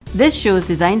This show is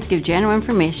designed to give general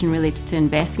information related to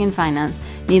investing and finance.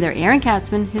 Neither Aaron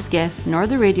Katzman, his guests, nor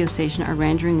the radio station are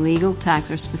rendering legal,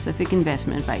 tax, or specific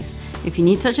investment advice. If you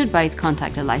need such advice,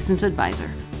 contact a licensed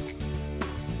advisor.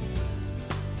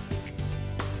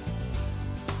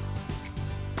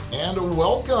 And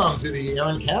welcome to the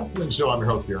Aaron Katzman Show. I'm your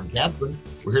host, Aaron Katzman.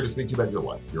 We're here to speak to you about your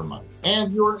life, your money,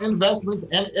 and your investments.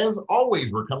 And as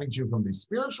always, we're coming to you from the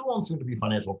spiritual and soon-to-be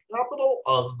financial capital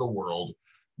of the world,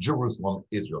 Jerusalem,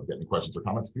 Israel. If you have any questions or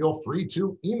comments, feel free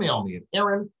to email me at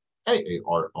Aaron,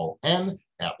 A-A-R-O-N,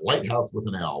 at lighthouse with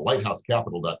an L,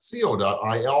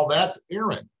 lighthousecapital.co.il. That's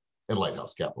Aaron at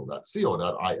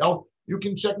lighthousecapital.co.il. You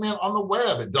can check me out on the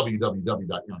web at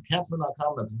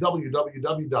www.aaronkatzman.com. That's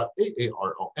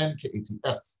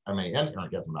www.aaronkatzman,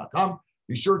 aaronkatzman.com.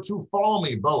 Be sure to follow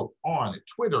me both on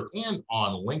Twitter and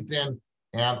on LinkedIn.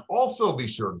 And also be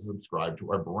sure to subscribe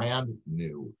to our brand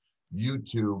new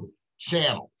YouTube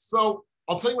channel. So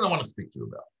I'll tell you what I want to speak to you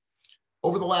about.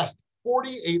 Over the last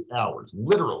 48 hours,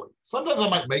 literally, sometimes I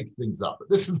might make things up, but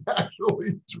this is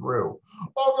actually true.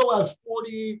 Over the last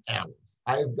 48 hours,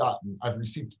 I've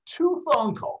received two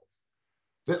phone calls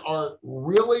that are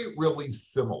really, really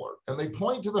similar. And they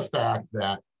point to the fact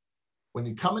that when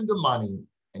you come into money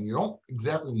and you don't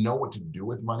exactly know what to do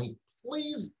with money,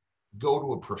 please go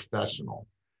to a professional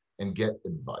and get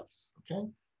advice, okay?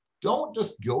 Don't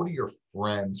just go to your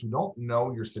friends who don't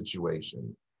know your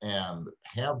situation and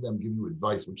have them give you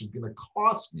advice, which is going to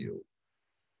cost you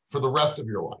for the rest of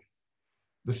your life.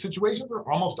 The situations are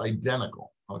almost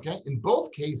identical, okay? In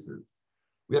both cases,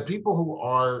 we have people who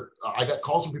are, I got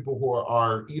calls from people who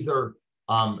are either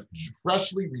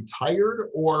freshly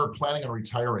retired or planning on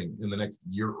retiring in the next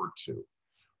year or two.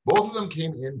 Both of them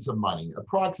came into money,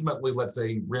 approximately, let's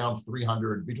say, around between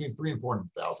 $300,000 and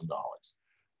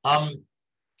 $400,000.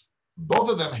 Both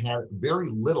of them had very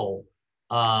little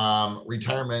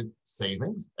retirement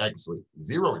savings, actually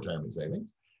zero retirement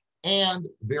savings, and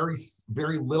very,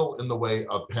 very little in the way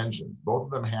of pensions. Both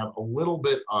of them have a little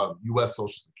bit of U.S. Social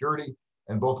Security,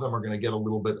 and both of them are going to get a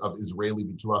little bit of Israeli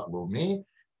Bituach Leumi,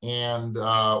 and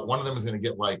one of them is going to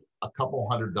get like a couple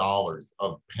 $100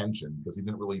 of pension because he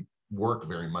didn't really work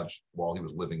very much while he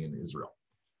was living in Israel.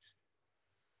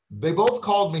 They both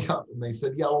called me up and they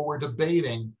said, yeah, well, we're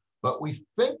debating, but we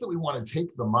think that we want to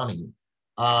take the money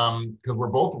because we're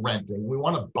both renting. We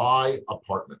want to buy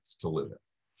apartments to live in,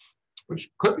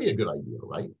 which could be a good idea,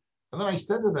 right? And then I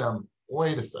said to them,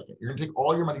 wait a second, you're going to take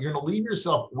all your money. You're going to leave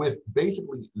yourself with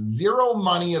basically zero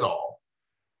money at all,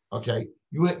 okay?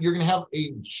 You're going to have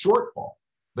a shortfall.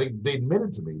 They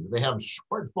admitted to me that they have a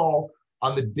shortfall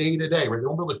on the day-to-day, right? They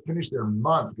won't be able to finish their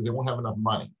month because they won't have enough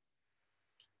money.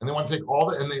 And they want to take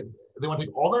they want to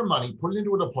take all their money, put it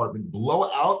into an apartment,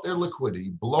 blow out their liquidity,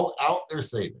 blow out their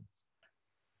savings,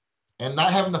 and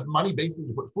not have enough money basically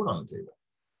to put food on the table.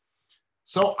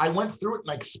 So I went through it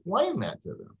and I explained that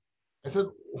to them. I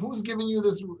said, who's giving you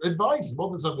this advice?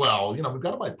 Both of them said, well, we've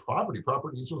got to buy property.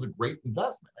 Property is a great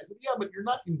investment. I said, yeah, but you're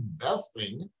not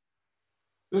investing.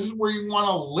 This is where you want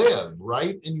to live,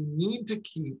 right? And you need to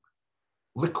keep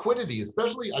liquidity,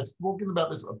 especially, I've spoken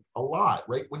about this a lot,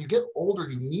 right? When you get older,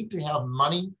 you need to have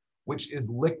money which is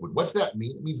liquid. What's that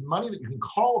mean? It means money that you can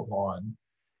call upon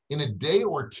in a day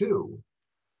or two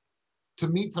to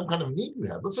meet some kind of need you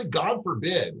have. Let's say, God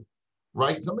forbid,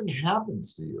 right? Something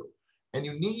happens to you and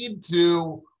you need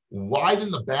to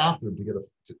widen the bathroom to get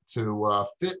to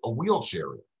fit a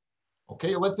wheelchair in.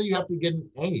 Okay, let's say you have to get an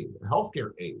aid, a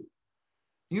healthcare aid.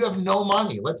 You have no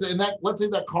money. Let's say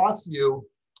that costs you,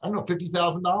 I don't know,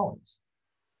 $50,000,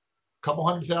 a couple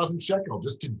 $100,000 shekel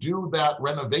just to do that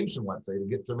renovation, let's say,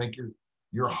 to make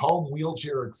your home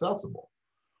wheelchair accessible.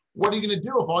 What are you going to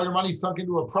do if all your money's sunk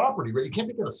into a property, right? You can't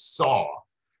take out a saw,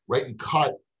 right, and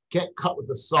can't cut with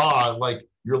the saw like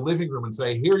your living room and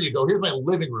say, here you go, here's my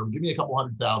living room, give me a couple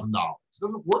 $100,000. It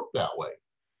doesn't work that way.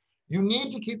 You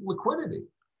need to keep liquidity.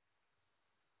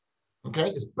 Okay,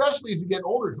 especially as you get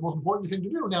older, it's the most important thing to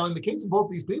do. Now, in the case of both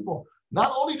these people,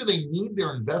 not only do they need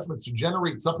their investments to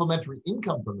generate supplementary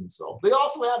income for themselves, they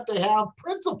also have to have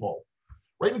principal,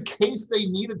 right, in case they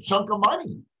need a chunk of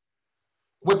money.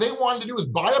 What they wanted to do is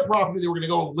buy a property they were going to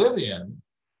go live in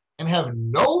and have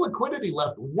no liquidity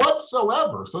left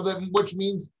whatsoever. So that, which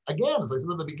means, again, as I said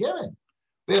at the beginning,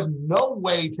 they have no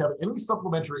way to have any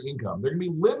supplementary income. They're going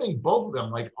to be living, both of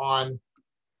them, like on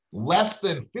less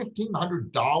than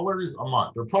 $1,500 a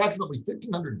month, or approximately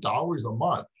 $1,500 a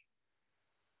month,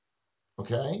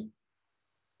 okay?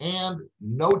 And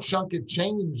no chunk of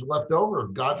change left over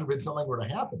if, God forbid, something were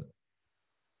to happen.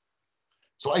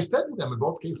 So I said to them, in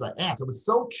both cases I asked, I was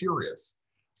so curious,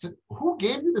 I said, who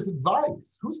gave you this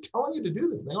advice? Who's telling you to do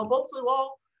this? And they all both say,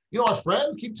 well, Our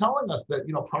friends keep telling us that,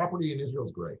 property in Israel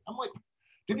is great. I'm like,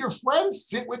 did your friends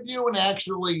sit with you and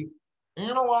actually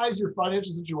analyze your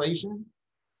financial situation?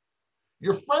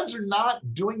 Your friends are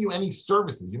not doing you any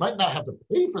services. You might not have to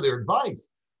pay for their advice,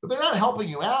 but they're not helping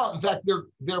you out. In fact,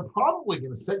 they're probably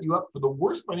going to set you up for the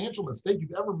worst financial mistake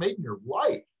you've ever made in your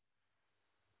life.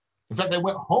 In fact, I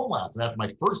went home last night after my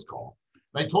first call,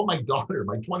 and I told my daughter,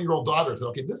 my 20-year-old daughter, I said,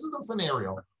 okay, this is the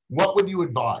scenario. What would you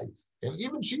advise? And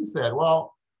even she said,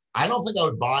 well, I don't think I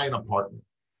would buy an apartment.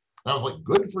 And I was like,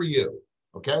 good for you.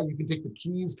 Okay, you can take the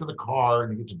keys to the car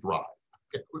and you get to drive.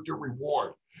 It was your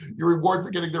reward for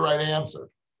getting the right answer,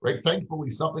 right? Thankfully,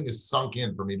 something is sunk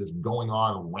in for me just going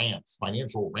on rants,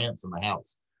 financial rants in the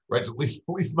house, right? So at least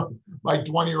my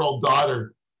 20-year-old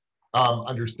daughter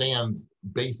understands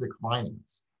basic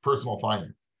finance, personal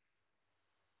finance.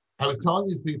 I was telling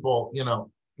these people,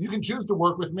 you can choose to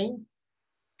work with me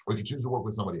or you can choose to work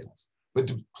with somebody else, but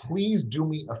please do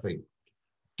me a favor.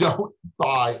 Don't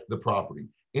buy the property.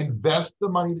 Invest the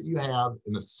money that you have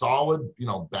in a solid,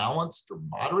 balanced or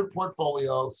moderate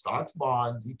portfolio, stocks,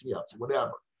 bonds, ETFs,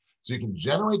 whatever. So you can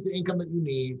generate the income that you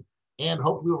need, and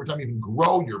hopefully over time you can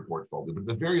grow your portfolio. But at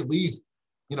the very least,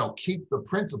 keep the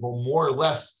principal more or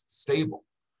less stable,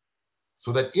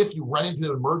 so that if you run into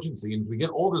an emergency, and as we get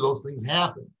older, those things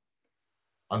happen,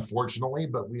 unfortunately,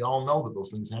 but we all know that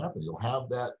those things happen. You'll have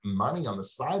that money on the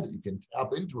side that you can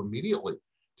tap into immediately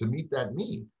to meet that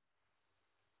need.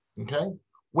 Okay?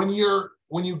 When you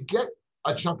get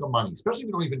a chunk of money, especially if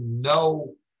you don't even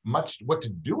know much what to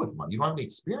do with money, you don't have any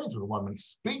experience with a lot of money,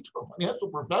 speak to a financial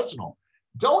professional.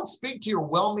 Don't speak to your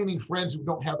well-meaning friends who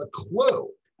don't have a clue,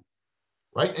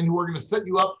 right? And who are going to set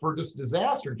you up for just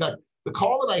disaster. In fact, the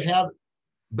call that I had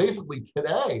basically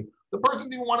today, the person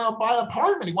didn't want to buy an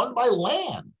apartment. He wanted to buy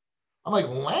land. I'm like,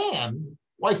 land?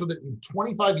 Why? So that in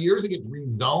 25 years it gets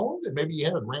rezoned and maybe you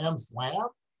hit a grand slam?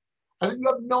 I said, you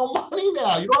have no money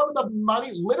now. You don't have enough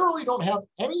money. Literally don't have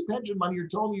any pension money. You're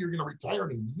telling me you're going to retire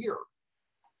in a year.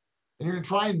 And you're going to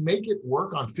try and make it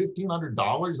work on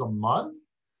 $1,500 a month?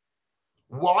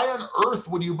 Why on earth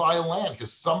would you buy land?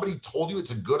 Because somebody told you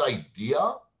it's a good idea?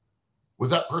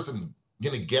 Was that person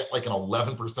going to get like an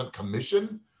 11%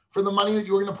 commission for the money that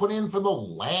you were going to put in for the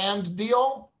land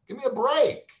deal? Give me a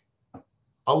break.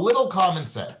 A little common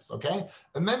sense, okay?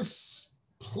 And then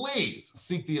please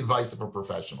seek the advice of a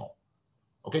professional.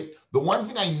 Okay, the one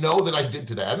thing I know that I did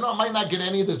today, I might not get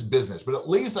any of this business, but at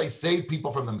least I saved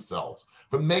people from themselves,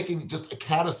 from making just a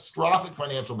catastrophic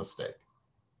financial mistake.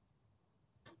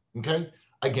 Okay,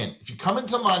 again, if you come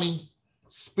into money,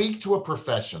 speak to a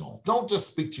professional. Don't just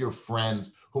speak to your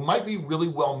friends who might be really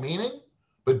well-meaning,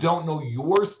 but don't know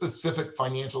your specific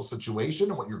financial situation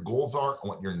and what your goals are and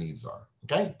what your needs are.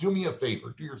 Okay, do me a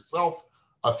favor, do yourself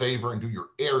a favor and do your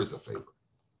heirs a favor.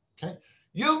 Okay.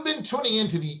 You've been tuning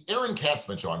into the Aaron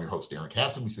Katzman Show. I'm your host, Aaron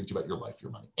Katzman. We speak to you about your life,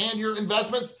 your money, and your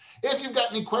investments. If you've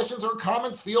got any questions or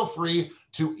comments, feel free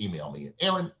to email me at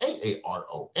Aaron,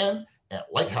 AARON, at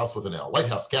Lighthouse with an L,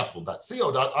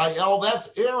 lighthousecapital.co.il.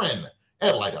 That's Aaron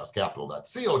at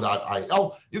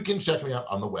lighthousecapital.co.il. You can check me out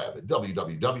on the web at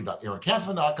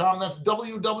www.aaronkatzman.com. That's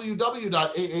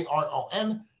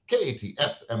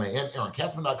www.aaronkatzman,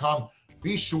 aaronkatzman.com.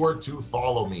 Be sure to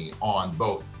follow me on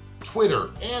both Twitter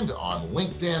and on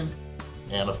LinkedIn.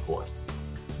 And of course,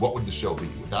 what would the show be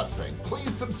without saying,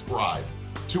 please subscribe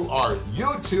to our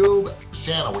YouTube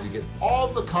channel where you get all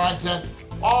the content,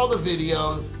 all the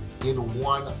videos in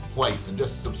one place, and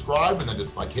just subscribe and then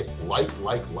just hit like.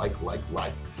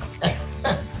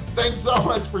 Thanks so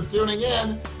much for tuning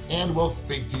in, and we'll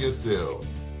speak to you soon.